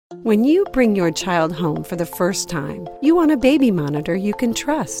When you bring your child home for the first time, you want a baby monitor you can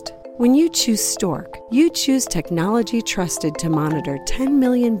trust. When you choose Stork, you choose technology trusted to monitor 10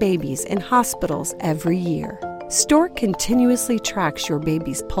 million babies in hospitals every year. Stork continuously tracks your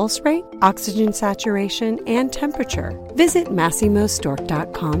baby's pulse rate, oxygen saturation, and temperature. Visit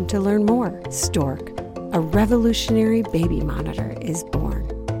MassimoStork.com to learn more. Stork, a revolutionary baby monitor, is born.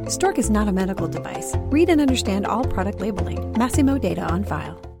 Stork is not a medical device. Read and understand all product labeling. Massimo data on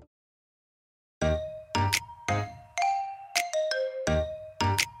file.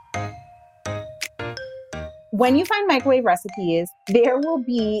 When you find microwave recipes, there will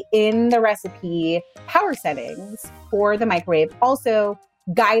be in the recipe power settings for the microwave. Also,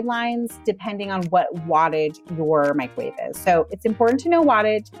 guidelines depending on what wattage your microwave is. So it's important to know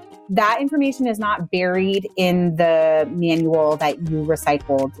wattage. That information is not buried in the manual that you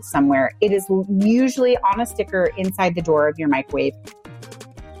recycled somewhere. It is usually on a sticker inside the door of your microwave.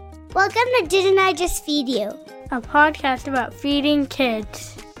 Welcome to Didn't I Just Feed You? A podcast about feeding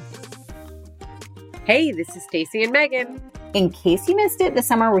kids. Hey, this is Stacey and Megan. In case you missed it, this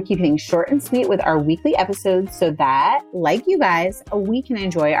summer we're keeping short and sweet with our weekly episodes so that, like you guys, we can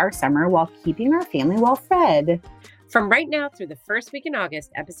enjoy our summer while keeping our family well fed. From right now through the first week in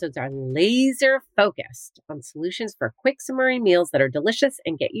August, episodes are laser focused on solutions for quick summery meals that are delicious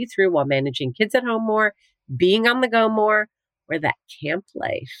and get you through while managing kids at home more, being on the go more, or that camp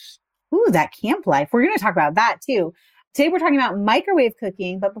life. Ooh, that camp life. We're going to talk about that too. Today, we're talking about microwave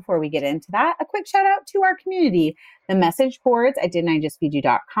cooking, but before we get into that, a quick shout out to our community. The message boards at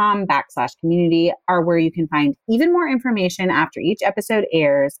didn'tijustfeedyou.com/community are where you can find even more information after each episode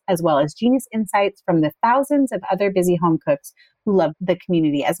airs, as well as genius insights from the thousands of other busy home cooks who love the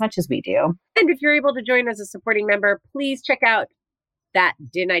community as much as we do. And if you're able to join as a supporting member, please check out that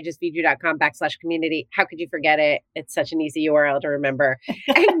didn'tijustfeedyou.com/community. How could you forget it? It's such an easy URL to remember.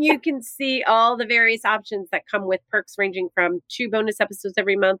 And you can see all the various options that come with perks ranging from 2 bonus episodes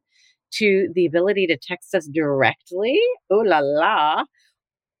every month to the ability to text us directly. Ooh la la.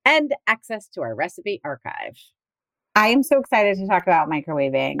 And access to our recipe archive. I am so excited to talk about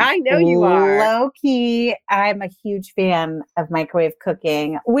microwaving. I know you are. Low key, I'm a huge fan of microwave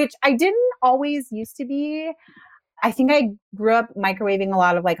cooking, which I didn't always used to be. I think I grew up microwaving a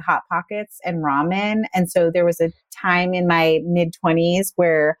lot of like Hot Pockets and ramen. And so there was a time in my mid-20s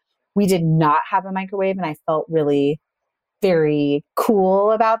where we did not have a microwave, and I felt really very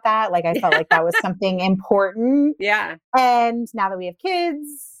cool about that. Like I felt like that was something important. Yeah. And now that we have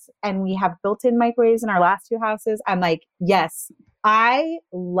kids and we have built-in microwaves in our last 2 houses, I'm like, yes, I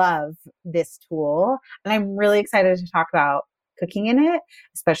love this tool. And I'm really excited to talk about cooking in it,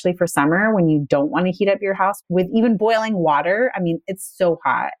 especially for summer when you don't want to heat up your house with even boiling water. I mean, it's so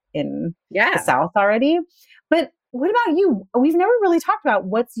hot in the South already. But what about you? We've never really talked about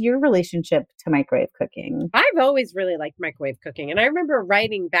what's your relationship to microwave cooking. I've always really liked microwave cooking. And I remember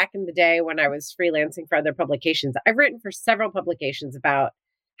writing back in the day when I was freelancing for other publications. I've written for several publications about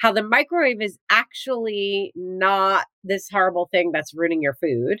how the microwave is actually not this horrible thing that's ruining your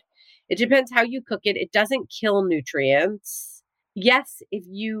food. It depends how you cook it. It doesn't kill nutrients. Yes, if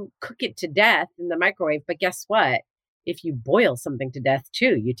you cook it to death in the microwave, but guess what? If you boil something to death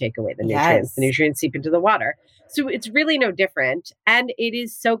too, you take away the nutrients. Yes. The nutrients seep into the water. So it's really no different. And it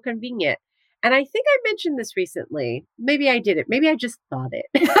is so convenient. And I think I mentioned this recently. Maybe I did it. Maybe I just thought it.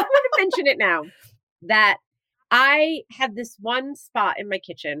 I'm going to mention it now. That I had this one spot in my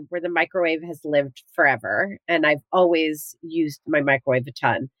kitchen where the microwave has lived forever. And I've always used my microwave a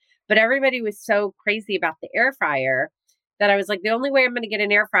ton. But everybody was so crazy about the air fryer that I was like, the only way I'm going to get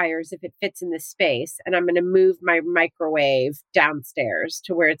an air fryer is if it fits in this space. And I'm going to move my microwave downstairs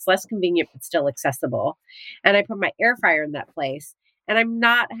to where it's less convenient, but still accessible. And I put my air fryer in that place. And I'm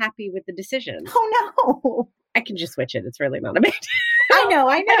not happy with the decision. Oh, no. I can just switch it. It's really not a big deal. I know.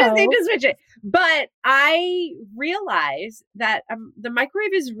 I just need to switch it. But I realize that the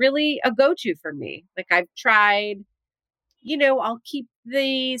microwave is really a go-to for me. Like I've tried, I'll keep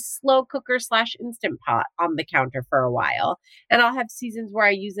the slow cooker / Instant Pot on the counter for a while. And I'll have seasons where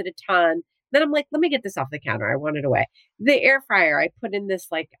I use it a ton. Then I'm like, let me get this off the counter. I want it away. The air fryer, I put in this,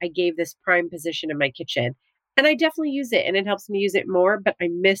 I gave this prime position in my kitchen. And I definitely use it and it helps me use it more, but I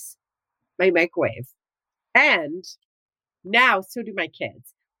miss my microwave. And now so do my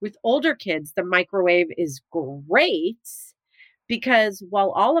kids. With older kids, the microwave is great because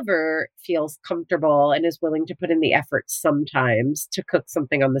while Oliver feels comfortable and is willing to put in the effort sometimes to cook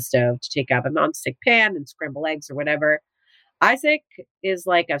something on the stove, to take out a nonstick pan and scramble eggs or whatever, Isaac is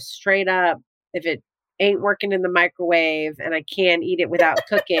like a straight up, if it ain't working in the microwave and I can't eat it without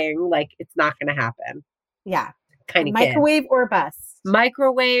cooking, like it's not going to happen. Yeah. kind of Microwave or bust.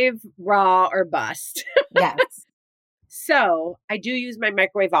 Microwave, raw, or bust. Yes. So I do use my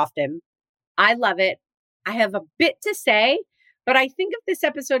microwave often. I love it. I have a bit to say, but I think of this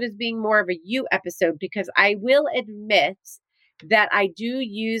episode as being more of a you episode because I will admit that I do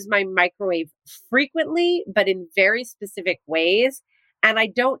use my microwave frequently, but in very specific ways. And I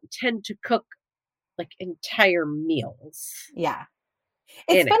don't tend to cook like entire meals. Yeah.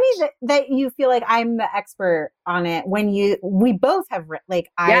 It's funny that you feel like I'm the expert on it when we both have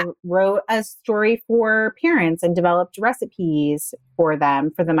I wrote a story for parents and developed recipes for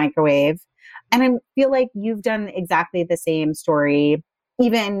them for the microwave. And I feel like you've done exactly the same story,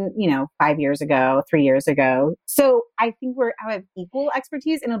 even, 5 years ago, 3 years ago. So I think I have equal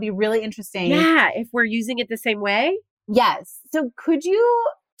expertise and it'll be really interesting. Yeah. If we're using it the same way. Yes. So could you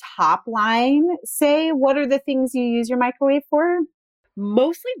top line say what are the things you use your microwave for?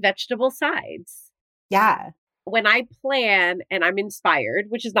 Mostly vegetable sides. Yeah. When I plan and I'm inspired,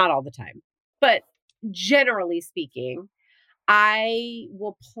 which is not all the time, but generally speaking, I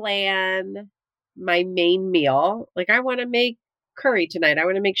will plan my main meal. Like I want to make curry tonight. I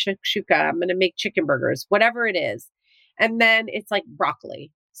want to make shakshuka. I'm going to make chicken burgers, whatever it is. And then it's like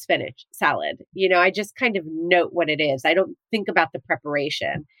broccoli, spinach, salad. I just kind of note what it is. I don't think about the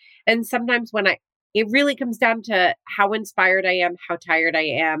preparation. And sometimes it really comes down to how inspired I am, how tired I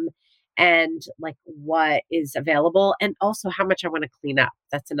am, and like what is available, and also how much I want to clean up.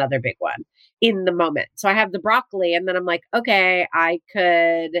 That's another big one in the moment. So I have the broccoli, and then I'm like, okay, I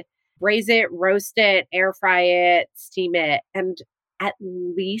could braise it, roast it, air fry it, steam it. And at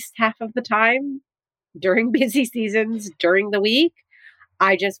least half of the time during busy seasons, during the week,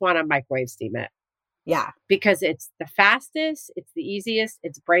 I just want to microwave steam it. Yeah. Because it's the fastest, it's the easiest,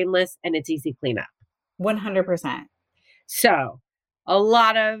 it's brainless, and it's easy cleanup. 100%. So a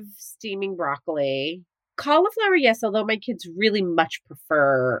lot of steaming broccoli. Cauliflower, yes, although my kids really much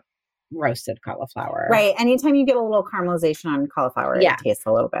prefer roasted cauliflower. Right. Anytime you get a little caramelization on cauliflower, it tastes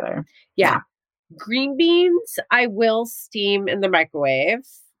a little better. Yeah. Green beans, I will steam in the microwave,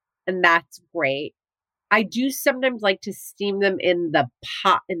 and that's great. I do sometimes like to steam them in the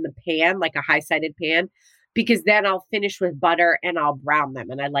pan, like a high-sided pan, because then I'll finish with butter and I'll brown them,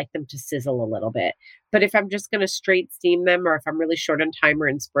 and I like them to sizzle a little bit. But if I'm just going to straight steam them, or if I'm really short on time or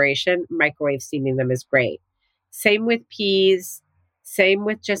inspiration, microwave steaming them is great. Same with peas. Same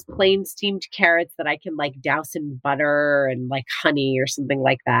with just plain steamed carrots that I can like douse in butter and like honey or something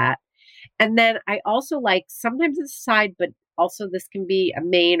like that. And then I also like, sometimes it's a side, but also this can be a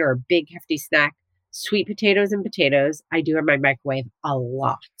main or a big hefty snack, sweet potatoes and potatoes. I do in my microwave a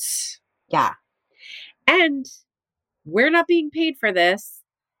lot. Yeah. And we're not being paid for this.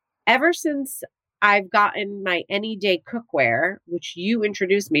 Ever since I've gotten my Any Day cookware, which you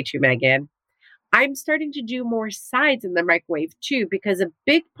introduced me to, Megan, I'm starting to do more sides in the microwave too, because a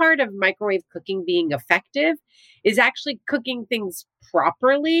big part of microwave cooking being effective is actually cooking things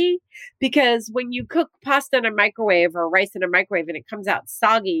properly. Because when you cook pasta in a microwave or rice in a microwave and it comes out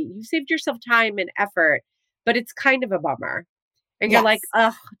soggy, you've saved yourself time and effort, but it's kind of a bummer. And you're like,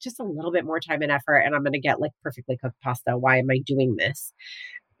 oh, just a little bit more time and effort, and I'm going to get like perfectly cooked pasta. Why am I doing this?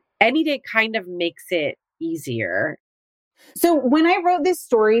 Any Day kind of makes it easier. So when I wrote this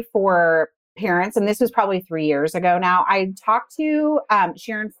story for parents, and this was probably 3 years ago now, I talked to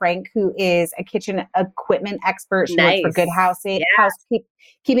Sharon Frank, who is a kitchen equipment expert. She worked for Good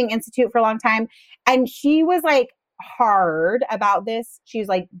Housekeeping Institute for a long time. And she was like hard about this. She was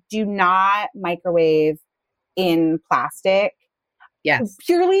like, do not microwave in plastic. Yes.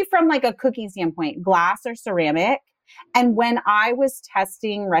 Purely from like a cooking standpoint, glass or ceramic. And when I was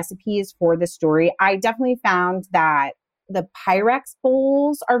testing recipes for the story, I definitely found that the Pyrex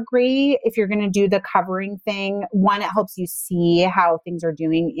bowls are great if you're going to do the covering thing. One, it helps you see how things are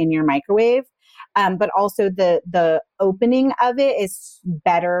doing in your microwave. But also the opening of it is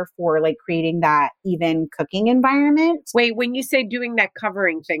better for like creating that even cooking environment. Wait, when you say doing that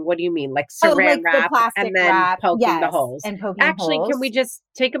covering thing, what do you mean? Like saran wrap and then poking the holes? And poking Actually, holes. Can we just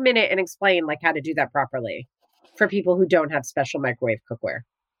take a minute and explain like how to do that properly for people who don't have special microwave cookware?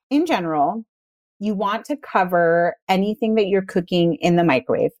 In general, you want to cover anything that you're cooking in the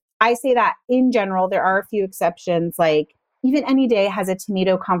microwave. I say that in general. There are a few exceptions, like even Any Day has a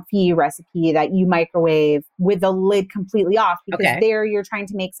tomato confit recipe that you microwave with the lid completely off, because there you're trying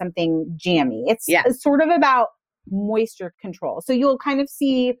to make something jammy. It's sort of about moisture control. So you'll kind of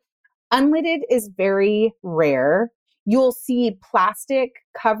see unlidded is very rare. You'll see plastic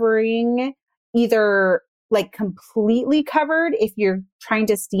covering either like completely covered. If you're trying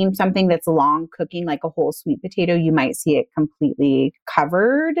to steam something that's long cooking, like a whole sweet potato, you might see it completely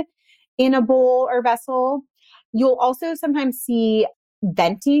covered in a bowl or vessel. you'll also sometimes see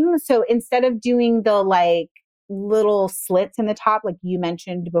venting. So instead of doing the like little slits in the top, like you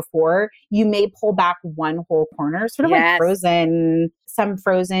mentioned before, you may pull back one whole corner, sort of like some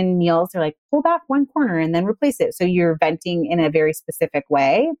frozen meals are like pull back one corner and then replace it. So you're venting in a very specific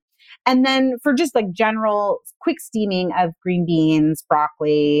way. And then for just like general quick steaming of green beans,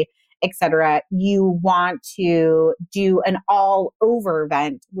 broccoli, etc., you want to do an all over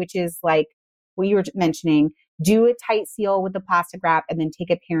vent, which is like what you were mentioning. Do a tight seal with the plastic wrap and then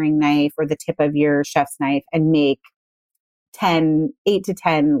take a paring knife or the tip of your chef's knife and make 8 to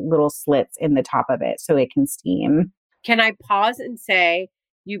 10 little slits in the top of it so it can steam. Can I pause and say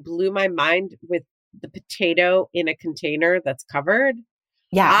you blew my mind with the potato in a container that's covered?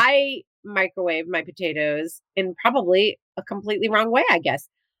 Yeah. I microwave my potatoes in probably a completely wrong way, I guess.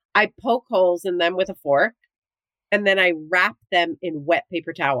 I poke holes in them with a fork and then I wrap them in wet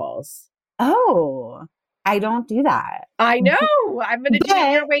paper towels. Oh, I don't do that. I know. I'm going to do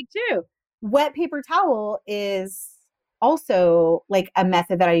it your way too. Wet paper towel is also like a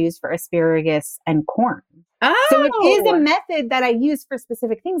method that I use for asparagus and corn. Oh. So it is a method that I use for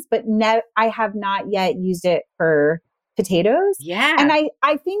specific things, but I have not yet used it for potatoes. Yeah. And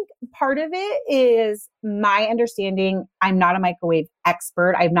I think part of it is my understanding. I'm not a microwave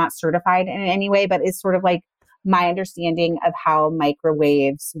expert. I'm not certified in any way, but it's sort of like my understanding of how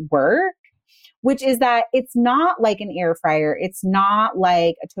microwaves work, which is that it's not like an air fryer. It's not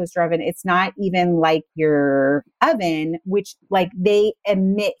like a toaster oven. It's not even like your oven, which like they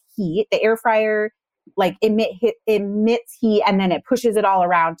emit heat. The air fryer like emits heat and then it pushes it all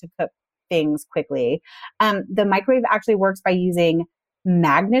around to cook things quickly. The microwave actually works by using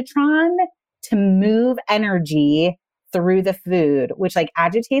magnetron to move energy through the food, which like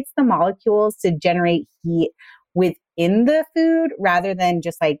agitates the molecules to generate heat within the food rather than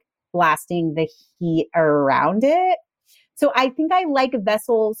just like blasting the heat around it. So I think I like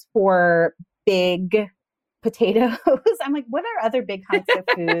vessels for big potatoes. I'm like, what are other big hunks of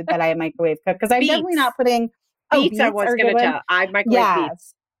food that I microwave cook? Because I'm definitely not putting beets. I was going to tell. I microwave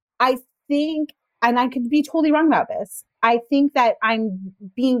beets. I think, and I could be totally wrong about this, I think that I'm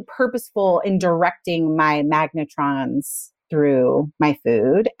being purposeful in directing my magnetrons through my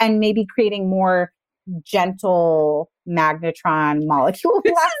food and maybe creating more gentle magnetron molecule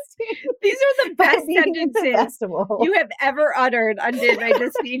blasting. These are the best sentences you have ever uttered on Did I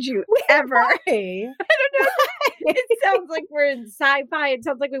Just Feed You ever. Why? I don't know. It sounds like we're in sci-fi. It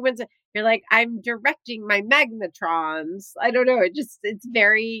sounds like we went to, you're like, I'm directing my magnetrons. I don't know. It's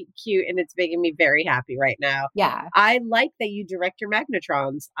very cute and it's making me very happy right now. Yeah. I like that you direct your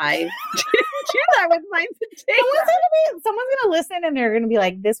magnetrons. I do that with my potatoes. Someone's going to listen and they're going to be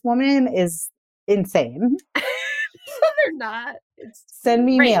like, this woman is insane. No, they're not. Send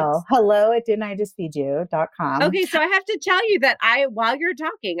me mail. hello@didn'tijustfeedyou.com. Okay, so I have to tell you that while you're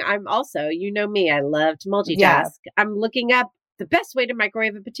talking, I'm also, you know me, I love to multitask. Yeah. I'm looking up the best way to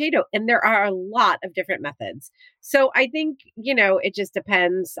microwave a potato, and there are a lot of different methods. So I think, it just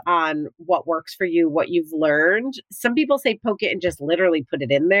depends on what works for you, what you've learned. Some people say poke it and just literally put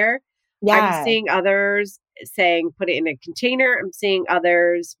it in there. Yeah. I'm seeing others saying put it in a container. I'm seeing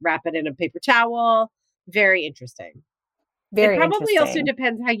others wrap it in a paper towel. Very interesting. It probably also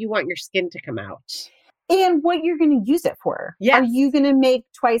depends how you want your skin to come out. And what you're going to use it for. Yes. Are you going to make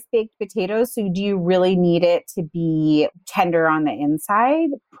twice baked potatoes? So do you really need it to be tender on the inside?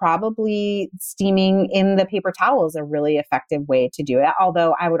 Probably steaming in the paper towel is a really effective way to do it.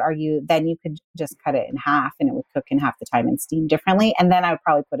 Although I would argue then you could just cut it in half and it would cook in half the time and steam differently. And then I would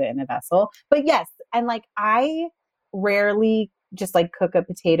probably put it in a vessel. But yes, and like I rarely just like cook a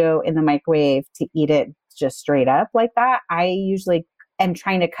potato in the microwave to eat it just straight up like that. I usually am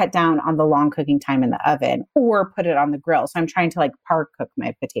trying to cut down on the long cooking time in the oven or put it on the grill. So I'm trying to like par cook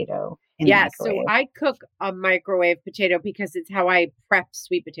my potato in the microwave. So I cook a microwave potato because it's how I prep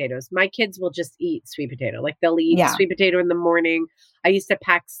sweet potatoes. My kids will just eat sweet potato. Like they'll eat sweet potato in the morning. I used to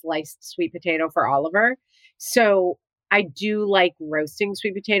pack sliced sweet potato for Oliver. So I do like roasting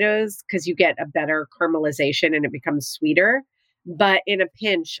sweet potatoes because you get a better caramelization and it becomes sweeter. But in a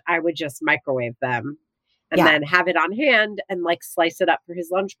pinch, I would just microwave them and then have it on hand and like slice it up for his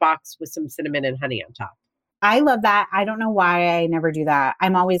lunchbox with some cinnamon and honey on top. I love that. I don't know why I never do that.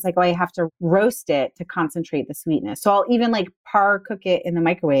 I'm always like, I have to roast it to concentrate the sweetness. So I'll even like par cook it in the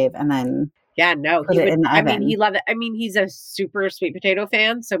microwave and then put it in the oven. I mean, he loved it. I mean, he's a super sweet potato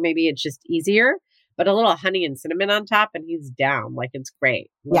fan, so maybe it's just easier. But a little honey and cinnamon on top and he's down. Like it's great.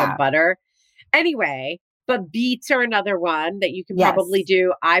 A little butter. Anyway. But beets are another one that you can probably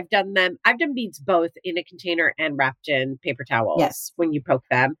do. I've done them. I've done beets both in a container and wrapped in paper towels when you poke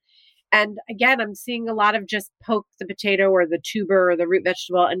them. And again, I'm seeing a lot of just poke the potato or the tuber or the root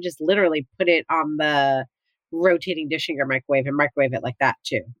vegetable and just literally put it on the rotating dish in your microwave and microwave it like that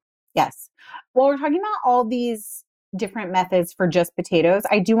too. Yes. Well, we're talking about all these different methods for just potatoes.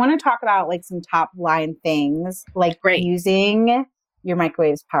 I do want to talk about like some top line things, like using your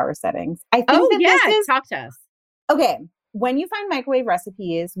microwave's power settings. I think talk to us. Okay. When you find microwave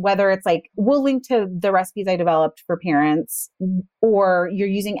recipes, whether it's like, we'll link to the recipes I developed for parents, or you're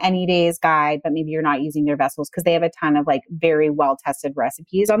using Anyday's guide, but maybe you're not using their vessels because they have a ton of like very well-tested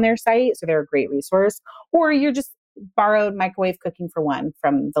recipes on their site. So they're a great resource. Or you're just borrowed Microwave Cooking for One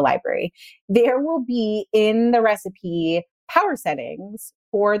from the library. There will be in the recipe power settings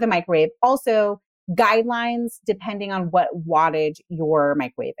for the microwave. Also, guidelines depending on what wattage your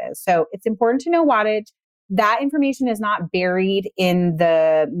microwave is. So it's important to know wattage. That information is not buried in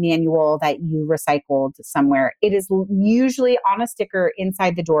the manual that you recycled somewhere. It is usually on a sticker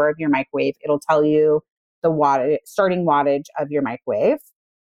inside the door of your microwave. It'll tell you the starting wattage of your microwave.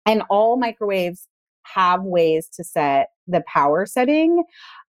 And all microwaves have ways to set the power setting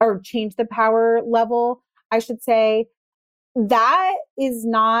or change the power level, I should say. That is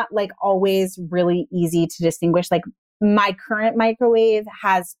not like always really easy to distinguish. Like, my current microwave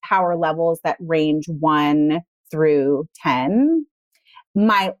has power levels that range 1 through 10.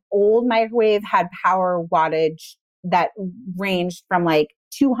 My old microwave had power wattage that ranged from like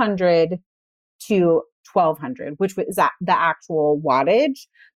 200 to 1200, which was the actual wattage.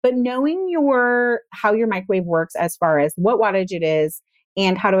 But knowing how your microwave works as far as what wattage it is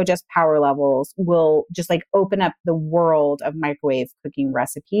and how to adjust power levels will just like open up the world of microwave cooking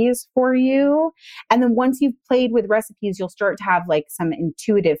recipes for you. And then once you've played with recipes, you'll start to have like some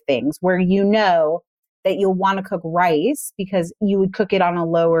intuitive things where you know that you'll want to cook rice because you would cook it on a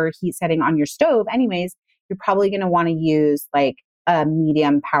lower heat setting on your stove. Anyways, you're probably going to want to use like a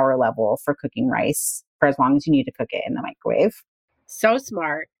medium power level for cooking rice for as long as you need to cook it in the microwave. So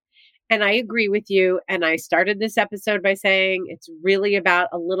smart. And I agree with you. And I started this episode by saying it's really about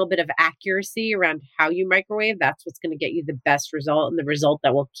a little bit of accuracy around how you microwave. That's what's going to get you the best result and the result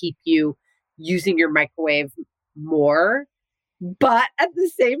that will keep you using your microwave more. But at the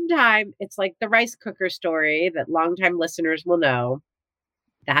same time, it's like the rice cooker story that longtime listeners will know.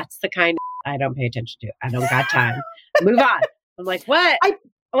 That's the kind of I don't pay attention to. I don't got time. Move on. I'm like, what?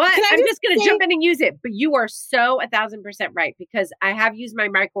 I'm just going to jump in and use it. But you are so 1,000% right, because I have used my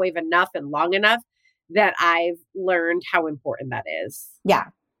microwave enough and long enough that I've learned how important that is. Yeah.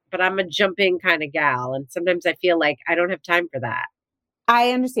 But I'm a jumping kind of gal. And sometimes I feel like I don't have time for that.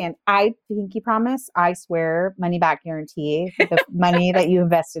 I understand. I pinky promise, I swear, money back guarantee, the money that you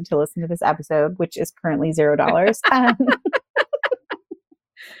invested to listen to this episode, which is currently $0.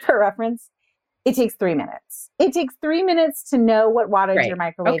 For reference. It takes 3 minutes. It takes 3 minutes to know what wattage your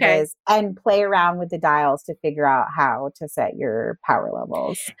microwave is and play around with the dials to figure out how to set your power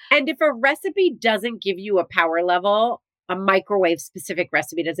levels. And if a recipe doesn't give you a power level, a microwave specific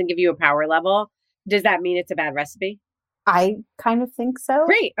recipe doesn't give you a power level, does that mean it's a bad recipe? I kind of think so.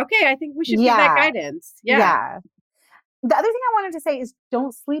 Great. Okay. I think we should give that guidance. Yeah. The other thing I wanted to say is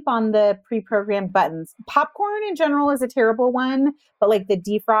don't sleep on the pre-programmed buttons. Popcorn in general is a terrible one, but like the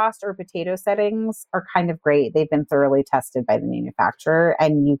defrost or potato settings are kind of great. They've been thoroughly tested by the manufacturer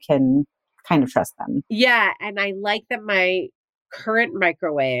and you can kind of trust them. Yeah. And I like that my current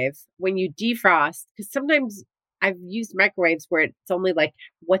microwave, when you defrost, because sometimes I've used microwaves where it's only like,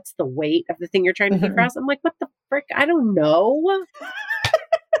 what's the weight of the thing you're trying to defrost? I'm like, what the frick? I don't know.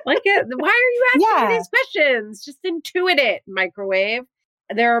 Like, why are you asking me these questions? Just intuit it, microwave.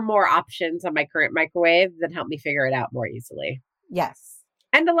 There are more options on my current microwave that help me figure it out more easily. Yes.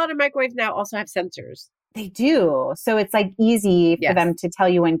 And a lot of microwaves now also have sensors. They do. So it's like easy for them to tell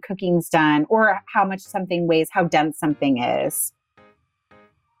you when cooking's done or how much something weighs, how dense something is.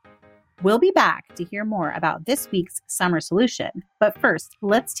 We'll be back to hear more about this week's summer solution. But first,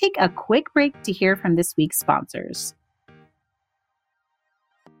 let's take a quick break to hear from this week's sponsors.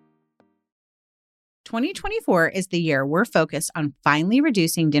 2024 is the year we're focused on finally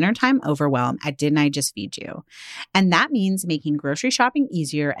reducing dinner time overwhelm at Didn't I Just Feed You? And that means making grocery shopping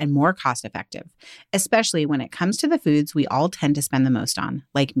easier and more cost-effective, especially when it comes to the foods we all tend to spend the most on,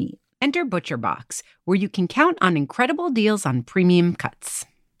 like meat. Enter ButcherBox, where you can count on incredible deals on premium cuts.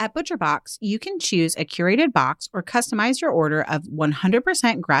 At ButcherBox, you can choose a curated box or customize your order of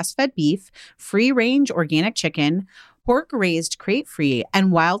 100% grass-fed beef, free-range organic chicken, pork-raised crate-free,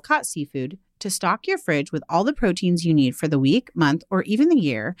 and wild-caught seafood to stock your fridge with all the proteins you need for the week, month, or even the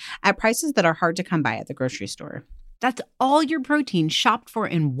year at prices that are hard to come by at the grocery store. That's all your protein shopped for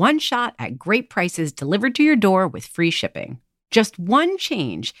in one shot at great prices delivered to your door with free shipping. Just one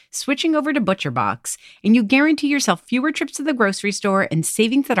change, switching over to ButcherBox, and you guarantee yourself fewer trips to the grocery store and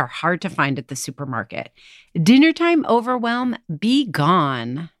savings that are hard to find at the supermarket. Dinnertime overwhelm, be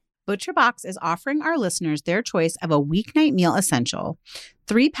gone. ButcherBox is offering our listeners their choice of a weeknight meal essential: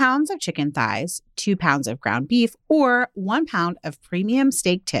 3 pounds of chicken thighs, 2 pounds of ground beef, or 1 pound of premium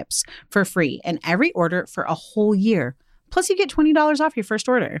steak tips for free in every order for a whole year. Plus, you get $20 off your first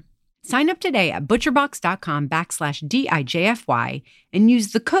order. Sign up today at butcherbox.com/DIJFY and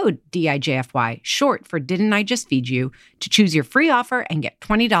use the code DIJFY, short for Didn't I Just Feed You, to choose your free offer and get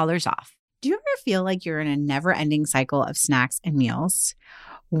 $20 off. Do you ever feel like you're in a never-ending cycle of snacks and meals?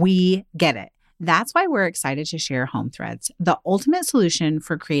 We get it. That's why we're excited to share Home Threads, the ultimate solution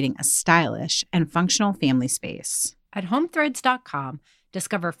for creating a stylish and functional family space. At homethreads.com,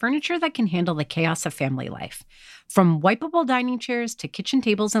 discover furniture that can handle the chaos of family life. From wipeable dining chairs to kitchen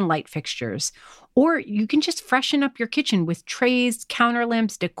tables and light fixtures. Or you can just freshen up your kitchen with trays, counter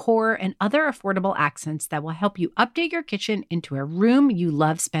lamps, decor, and other affordable accents that will help you update your kitchen into a room you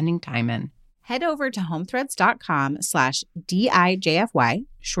love spending time in. Head over to homethreads.com/DIJFY,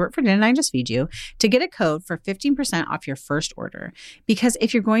 short for Didn't I Just Feed You, to get a code for 15% off your first order. Because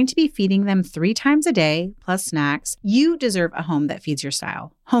if you're going to be feeding them 3 times a day, plus snacks, you deserve a home that feeds your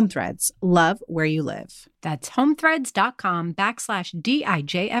style. Home Threads, love where you live. That's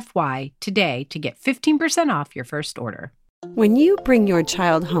homethreads.com/DIJFY today to get 15% off your first order. When you bring your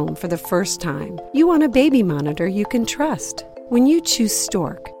child home for the first time, you want a baby monitor you can trust. When you choose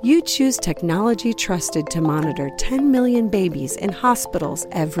Stork, you choose technology trusted to monitor 10 million babies in hospitals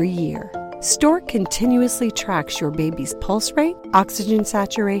every year. Stork continuously tracks your baby's pulse rate, oxygen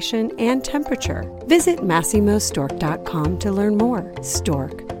saturation, and temperature. Visit MassimoStork.com to learn more.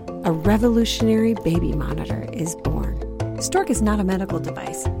 Stork, a revolutionary baby monitor, is born. Stork is not a medical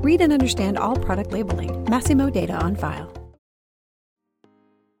device. Read and understand all product labeling. Massimo data on file.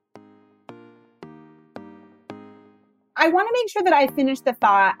 I want to make sure that I finish the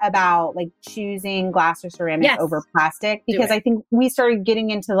thought about like choosing glass or ceramic over plastic, because I think we started getting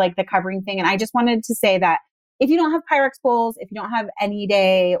into like the covering thing. And I just wanted to say that if you don't have Pyrex bowls, if you don't have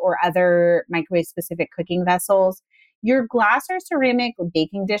Anyday or other microwave specific cooking vessels, your glass or ceramic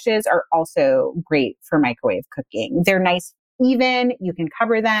baking dishes are also great for microwave cooking. They're nice, even, you can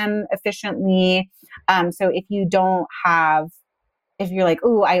cover them efficiently. So if you don't have, if you're like,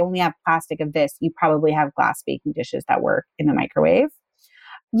 oh, I only have plastic of this, you probably have glass baking dishes that work in the microwave.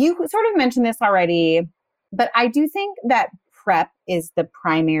 You sort of mentioned this already, but I do think that prep is the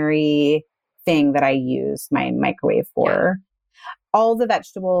primary thing that I use my microwave for. Yeah. All the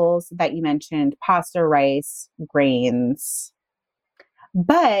vegetables that you mentioned, pasta, rice, grains.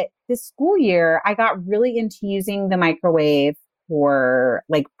 But this school year, I got really into using the microwave for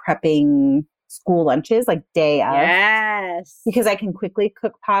like prepping school lunches, like day of. Yes. Because I can quickly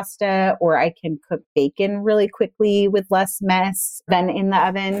cook pasta, or I can cook bacon really quickly with less mess than in the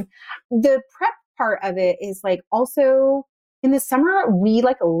oven. The prep part of it is like also in the summer, we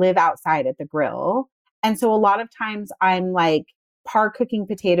like live outside at the grill. And so a lot of times I'm like par cooking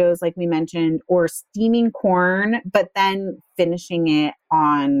potatoes, like we mentioned, or steaming corn, but then finishing it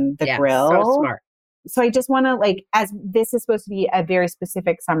on the grill. So smart. So I just want to like, as this is supposed to be a very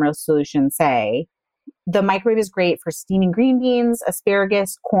specific summer solution, say the microwave is great for steaming green beans,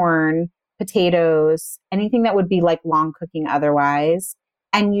 asparagus, corn, potatoes, anything that would be like long cooking otherwise.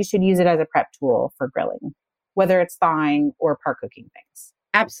 And you should use it as a prep tool for grilling, whether it's thawing or par cooking things.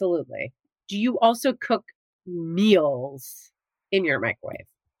 Absolutely. Do you also cook meals in your microwave?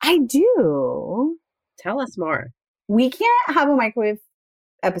 I do. Tell us more. We can't have a microwave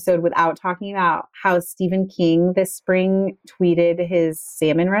episode without talking about how Stephen King this spring tweeted his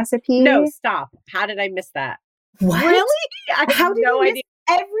salmon recipe. No, stop. How did I miss that? What? Really? How did you miss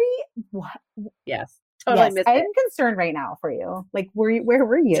what? Yes, totally missed it. I'm concerned right now for you. Like, where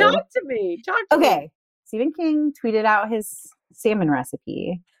were you? Talk to me. Okay. Stephen King tweeted out his salmon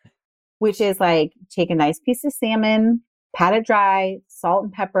recipe, which is like take a nice piece of salmon, pat it dry, salt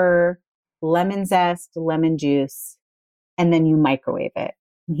and pepper, lemon zest, lemon juice, and then you microwave it.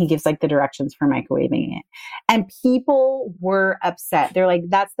 And he gives like the directions for microwaving it. And people were upset. They're like,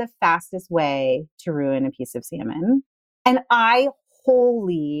 that's the fastest way to ruin a piece of salmon. And I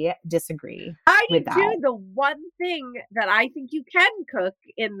wholly disagree with that. I do. The one thing that I think you can cook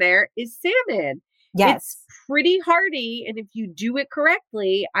in there is salmon. Yes. It's pretty hearty. And if you do it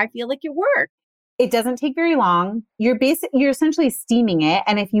correctly, I feel like it works. It doesn't take very long. You're essentially steaming it.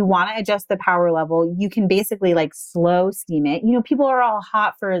 And if you want to adjust the power level, you can basically like slow steam it. You know, people are all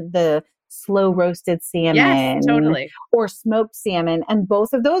hot for the slow roasted salmon. Yes, totally. Or smoked salmon. And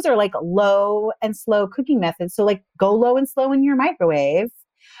both of those are like low and slow cooking methods. So like go low and slow in your microwave.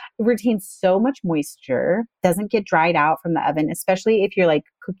 It retains so much moisture, doesn't get dried out from the oven, especially if you're like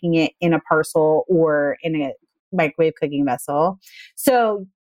cooking it in a parcel or in a microwave cooking vessel. So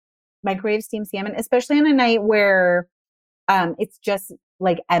microwave steamed salmon, especially on a night where it's just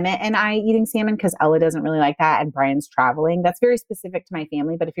like Emmett and I eating salmon because Ella doesn't really like that and Brian's traveling. That's very specific to my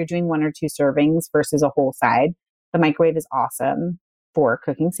family. But if you're doing 1 or 2 servings versus a whole side, the microwave is awesome for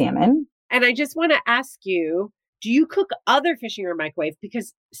cooking salmon. And I just want to ask you, do you cook other fish in your microwave?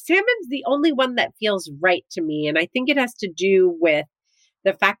 Because salmon's the only one that feels right to me. And I think it has to do with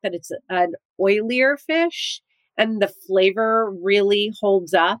the fact that it's an oilier fish and the flavor really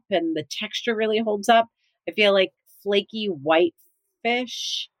holds up and the texture really holds up. I feel like flaky white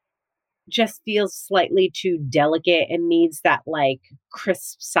fish just feels slightly too delicate and needs that like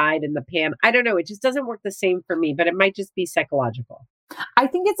crisp side in the pan. I don't know. It just doesn't work the same for me, but it might just be psychological. I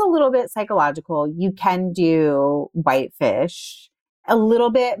think it's a little bit psychological. You can do whitefish, a little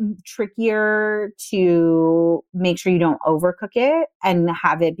bit trickier to make sure you don't overcook it and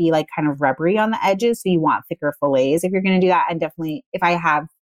have it be like kind of rubbery on the edges. So you want thicker fillets if you're going to do that. And definitely if I have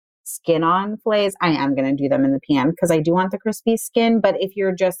skin on fillets, I am going to do them in the pan because I do want the crispy skin. But if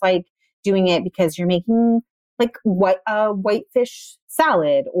you're just like doing it because you're making like whitefish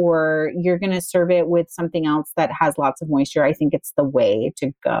salad or you're going to serve it with something else that has lots of moisture, I think it's the way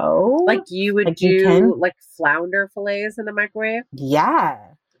to go. Like you would do like flounder fillets in the microwave? Yeah.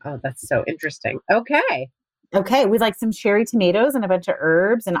 Oh, that's so interesting. Okay. With like some cherry tomatoes and a bunch of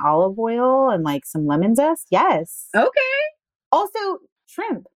herbs and olive oil and like some lemon zest. Yes. Okay. Also,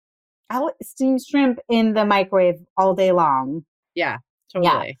 shrimp. I'll steam shrimp in the microwave all day long. Yeah,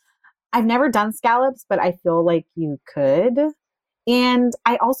 totally. Yeah. I've never done scallops, but I feel like you could. And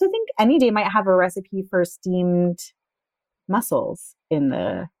I also think Any Day might have a recipe for steamed mussels in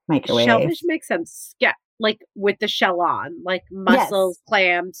the microwave. Shellfish makes sense. Yeah, like with the shell on, like mussels,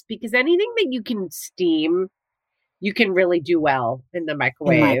 clams, because anything that you can steam, you can really do well in the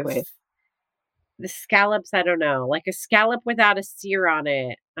microwave. The scallops, I don't know. Like a scallop without a sear on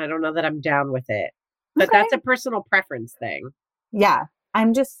it, I don't know that I'm down with it. But that's a personal preference thing. Yeah.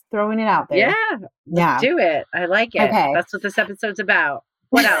 I'm just throwing it out there. Yeah. Let's do it. I like it. Okay. That's what this episode's about.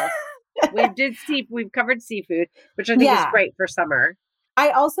 What else? We've covered seafood, which I think is great for summer.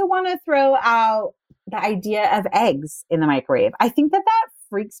 I also want to throw out the idea of eggs in the microwave. I think that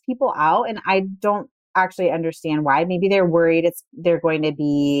freaks people out and I don't actually understand why. Maybe they're worried they're going to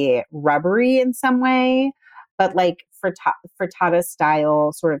be rubbery in some way, but like frittata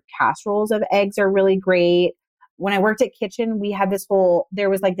style sort of casseroles of eggs are really great. When I worked at Kitchen, we had there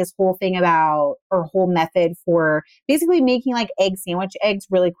was like this whole thing about, or whole method for basically making like sandwich eggs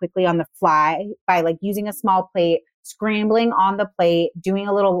really quickly on the fly by like using a small plate, scrambling on the plate, doing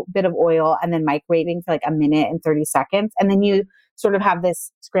a little bit of oil and then microwaving for like a minute and 30 seconds. And then you sort of have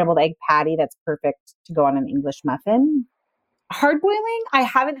this scrambled egg patty that's perfect to go on an English muffin. Hard boiling, I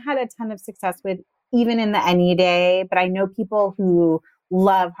haven't had a ton of success with even in the Any Day, but I know people who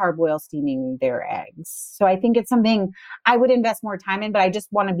love hard boil steaming their eggs. So I think it's something I would invest more time in, but I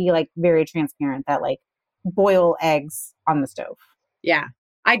just want to be like very transparent that like boil eggs on the stove. Yeah,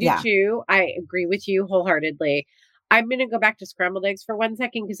 I do too. I agree with you wholeheartedly. I'm going to go back to scrambled eggs for 1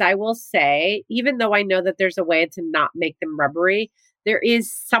 second because I will say, even though I know that there's a way to not make them rubbery, there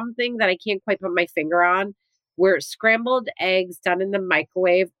is something that I can't quite put my finger on where scrambled eggs done in the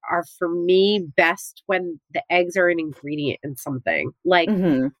microwave are for me best when the eggs are an ingredient in something like,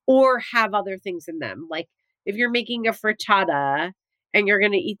 or have other things in them. Like if you're making a frittata and you're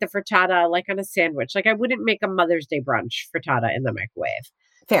going to eat the frittata like on a sandwich, like I wouldn't make a Mother's Day brunch frittata in the microwave.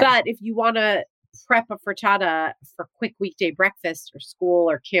 Fair. But if you want to prep a frittata for quick weekday breakfast or school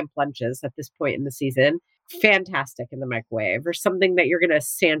or camp lunches at this point in the season, fantastic in the microwave. Or something that you're going to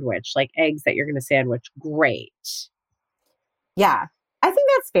sandwich, like eggs that you're going to sandwich, great. Yeah, I think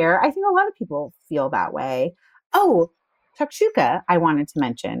that's fair. I think a lot of people feel that way. Oh, shakshuka, I wanted to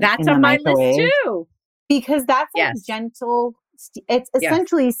mention. That's on my list too. Because that's like gentle, it's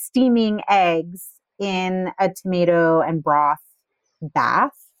essentially steaming eggs in a tomato and broth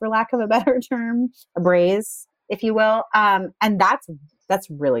bath, for lack of a better term, a braise, if you will. And that's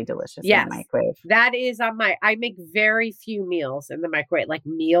really delicious in the microwave. That is I make very few meals in the microwave, like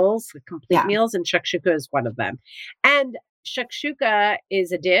meals, complete meals, and shakshuka is one of them. And shakshuka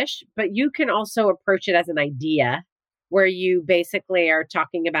is a dish, but you can also approach it as an idea where you basically are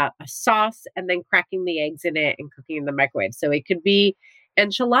talking about a sauce and then cracking the eggs in it and cooking in the microwave. So it could be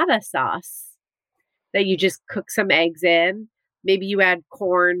enchilada sauce that you just cook some eggs in. Maybe you add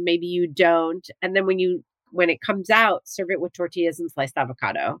corn, maybe you don't. And then when it comes out, serve it with tortillas and sliced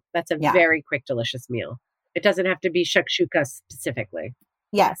avocado. That's a very quick, delicious meal. It doesn't have to be shakshuka specifically.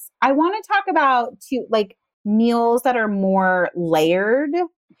 Yes. I want to talk about meals that are more layered,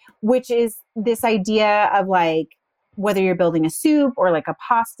 which is this idea of whether you're building a soup or a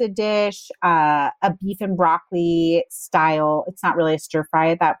pasta dish, a beef and broccoli style. It's not really a stir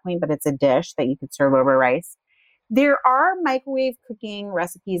fry at that point, but it's a dish that you could serve over rice. There are microwave cooking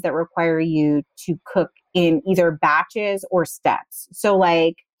recipes that require you to cook in either batches or steps. So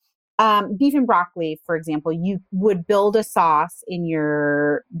beef and broccoli, for example, you would build a sauce in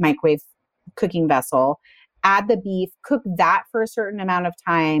your microwave cooking vessel, add the beef, cook that for a certain amount of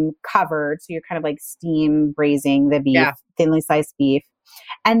time covered. So you're kind of steam braising the beef, thinly sliced beef,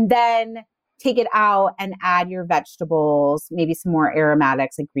 and then take it out and add your vegetables, maybe some more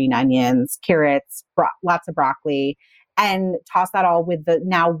aromatics like green onions, carrots, lots of broccoli, and toss that all with the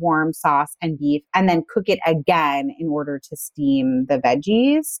now warm sauce and beef, and then cook it again in order to steam the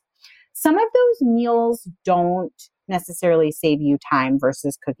veggies. Some of those meals don't necessarily save you time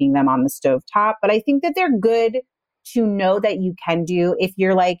versus cooking them on the stovetop, but I think that they're good to know that you can do if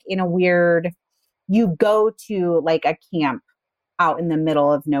you're in a weird, you go to a camp out in the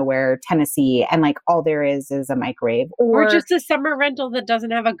middle of nowhere, Tennessee, and all there is a microwave, or just a summer rental that doesn't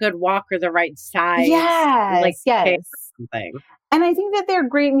have a good wok or the right size. Yes. Something. And I think that they're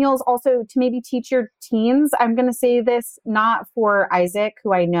great meals also to maybe teach your teens. I'm going to say this not for Isaac,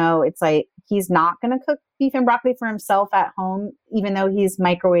 who I know he's not going to cook beef and broccoli for himself at home, even though he's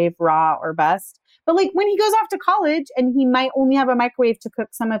microwave raw or bust. But when he goes off to college and he might only have a microwave to cook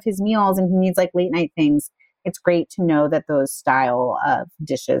some of his meals and he needs late night things, it's great to know that those style of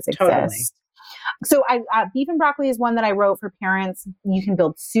dishes exist. Totally. So beef and broccoli is one that I wrote for parents. You can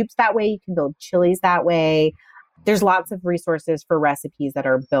build soups that way. You can build chilies that way. There's lots of resources for recipes that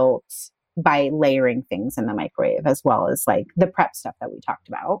are built by layering things in the microwave, as well as the prep stuff that we talked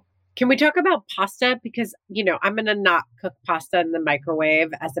about. Can we talk about pasta? Because, I'm going to not cook pasta in the microwave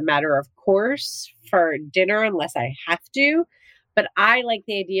as a matter of course for dinner unless I have to. But I like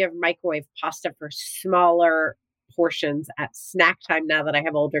the idea of microwave pasta for smaller portions at snack time now that I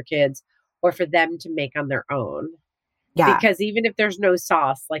have older kids, or for them to make on their own. Yeah. Because even if there's no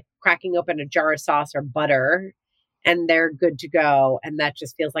sauce, cracking open a jar of sauce or butter and they're good to go. And that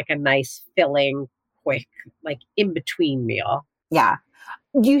just feels like a nice, filling, quick, in between meal. Yeah.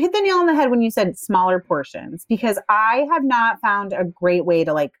 You hit the nail on the head when you said smaller portions, because I have not found a great way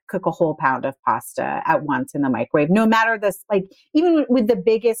to cook a whole pound of pasta at once in the microwave, no matter this, even with the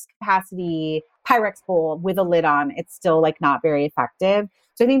biggest capacity Pyrex bowl with a lid on, it's still not very effective.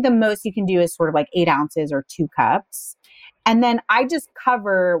 So I think the most you can do is sort of 8 ounces or 2 cups. And then I just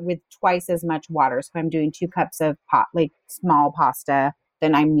cover with twice as much water. So I'm doing 2 cups of small pasta.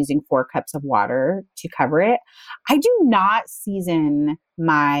 Then I'm using 4 cups of water to cover it. I do not season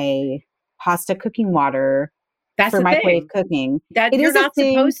my pasta cooking water for microwave cooking. That you're not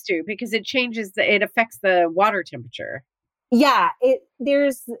supposed to, because it affects the water temperature. Yeah,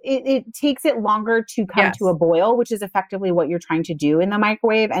 it takes it longer to come to a boil, which is effectively what you're trying to do in the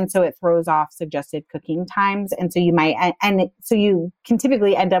microwave, and so it throws off suggested cooking times, and so you can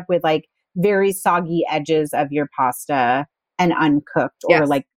typically end up with very soggy edges of your pasta and uncooked, or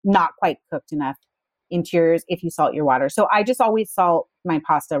not quite cooked enough interiors if you salt your water. So I just always salt my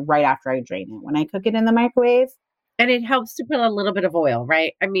pasta right after I drain it when I cook it in the microwave. And it helps to put a little bit of oil,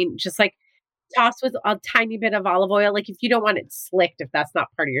 right? I mean, just toss with a tiny bit of olive oil. If you don't want it slicked, if that's not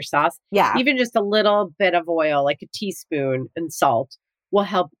part of your sauce, even just a little bit of oil, a teaspoon, and salt will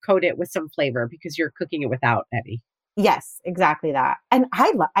help coat it with some flavor because you're cooking it without any. Yes, exactly that. And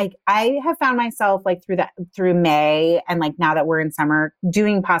I have found myself through May and now that we're in summer,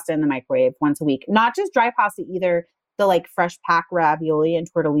 doing pasta in the microwave once a week. Not just dry pasta either, the fresh pack ravioli and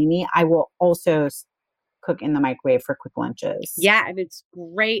tortellini. I will also cook in the microwave for quick lunches. Yeah, and it's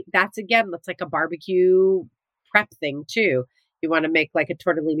great. That's a barbecue prep thing too. You want to make a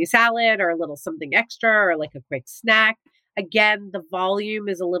tortellini salad or a little something extra or a quick snack. Again, the volume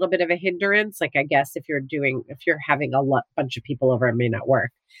is a little bit of a hindrance. I guess if you're having a bunch of people over, it may not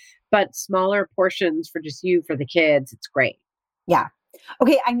work. But smaller portions for just you, for the kids, it's great. Yeah.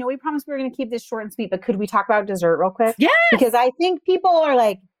 Okay, I know we promised we were going to keep this short and sweet, but could we talk about dessert real quick? Yeah. Because I think people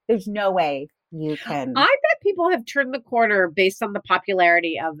are there's no way you can. I bet people have turned the corner based on the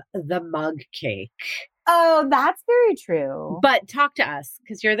popularity of the mug cake. Oh, that's very true. But talk to us,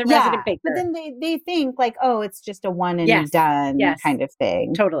 because you're the resident baker. But then they think it's just a one and done kind of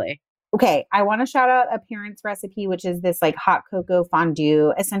thing. Totally. Okay, I want to shout out a parent's recipe, which is this like hot cocoa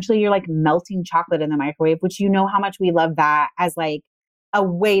fondue. Essentially, you're like melting chocolate in the microwave, which you know how much we love that as like a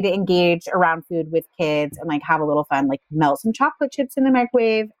way to engage around food with kids and like have a little fun. Like melt some chocolate chips in the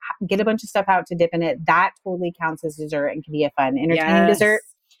microwave, get a bunch of stuff out to dip in it. That totally counts as dessert and can be a fun, entertaining dessert.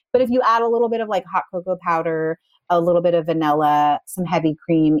 But if you add a little bit of like hot cocoa powder, a little bit of vanilla, some heavy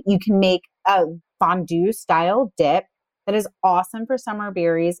cream, you can make a fondue style dip that is awesome for summer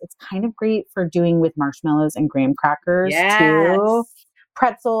berries. It's kind of great for doing with marshmallows and graham crackers too.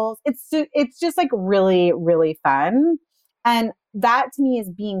 Pretzels. It's just like really, really fun. And that to me is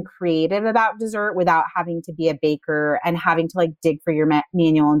being creative about dessert without having to be a baker and having to like dig for your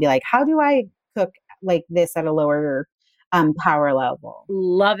manual and be like, how do I cook like this at a lower power level?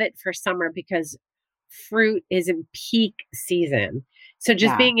 Love it for summer because fruit is in peak season. So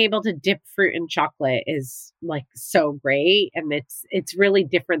just being able to dip fruit in chocolate is like so great. And it's really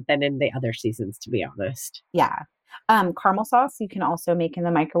different than in the other seasons, to be honest. Yeah. Caramel sauce, you can also make in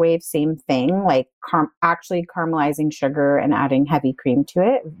the microwave. Same thing, like actually caramelizing sugar and adding heavy cream to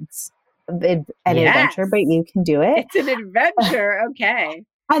it. It's an adventure, but you can do it. It's an adventure. Okay.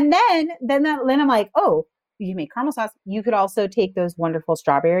 And then I'm like, oh, you make caramel sauce. You could also take those wonderful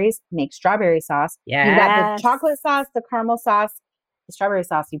strawberries, make strawberry sauce. Yes. You got the chocolate sauce, the caramel sauce, the strawberry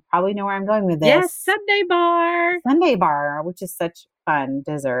sauce. You probably know where I'm going with this. Yes, Sundae bar, which is such fun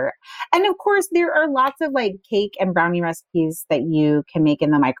dessert. And of course, there are lots of like cake and brownie recipes that you can make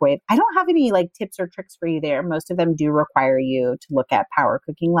in the microwave. I don't have any like tips or tricks for you there. Most of them do require you to look at power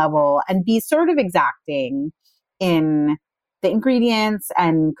cooking level and be sort of exacting in the ingredients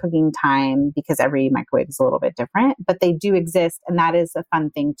and cooking time because every microwave is a little bit different, but they do exist. And that is a fun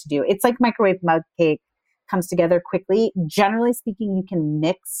thing to do. It's like microwave mug cake, comes together quickly. Generally speaking, you can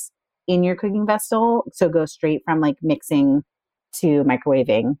mix in your cooking vessel. So go straight from like mixing to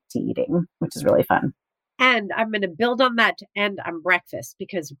microwaving to eating, which is really fun. And I'm going to build on that to end on breakfast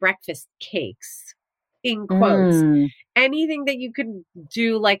because breakfast cakes, in quotes, anything that you can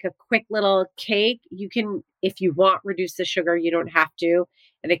do like a quick little cake, you can, if you want, reduce the sugar, you don't have to,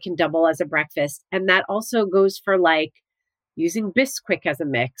 and it can double as a breakfast. And that also goes for like using Bisquick as a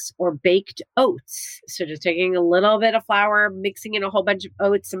mix or baked oats. So just taking a little bit of flour, mixing in a whole bunch of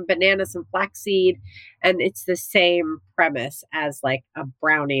oats, some banana, some flaxseed. And it's the same premise as like a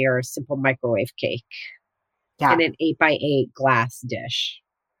brownie or a simple microwave cake in an 8x8 glass dish.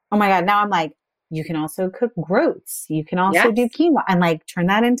 Oh my God. Now I'm like, you can also cook groats. You can also do quinoa and like turn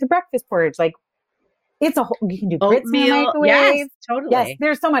that into breakfast porridge. Like it's a whole, you can do grits in the microwave. Yes, totally. Yes,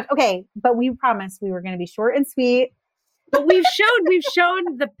 there's so much. Okay. But we promised we were going to be short and sweet. But we've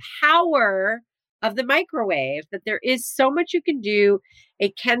shown the power of the microwave, that there is so much you can do.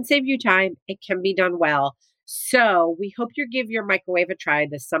 It can save you time. It can be done well. So we hope you give your microwave a try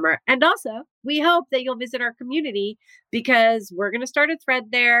this summer. And also, we hope that you'll visit our community because we're going to start a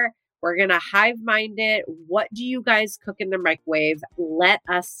thread there. We're going to hive mind it. What do you guys cook in the microwave? Let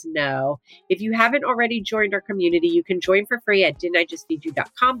us know. If you haven't already joined our community, you can join for free at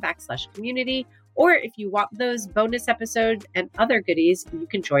didn'tijustfeedyou.com/community. Or if you want those bonus episodes and other goodies, you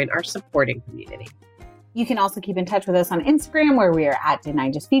can join our supporting community. You can also keep in touch with us on Instagram, where we are at Didn't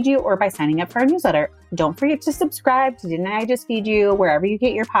I Just Feed You, or by signing up for our newsletter. Don't forget to subscribe to Didn't I Just Feed You, wherever you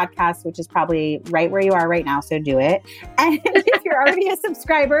get your podcasts, which is probably right where you are right now, so do it. And if you're already a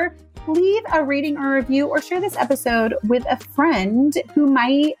subscriber, leave a rating or review or share this episode with a friend who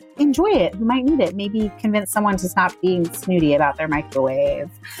might enjoy it, who might need it. Maybe convince someone to stop being snooty about their microwave.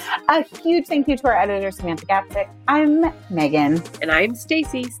 A huge thank you to our editor, Samantha Gatzik. I'm Megan. And I'm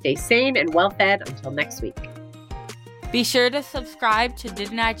Stacy. Stay sane and well-fed until next week. Be sure to subscribe to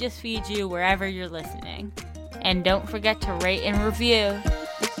Didn't I Just Feed You wherever you're listening. And don't forget to rate and review.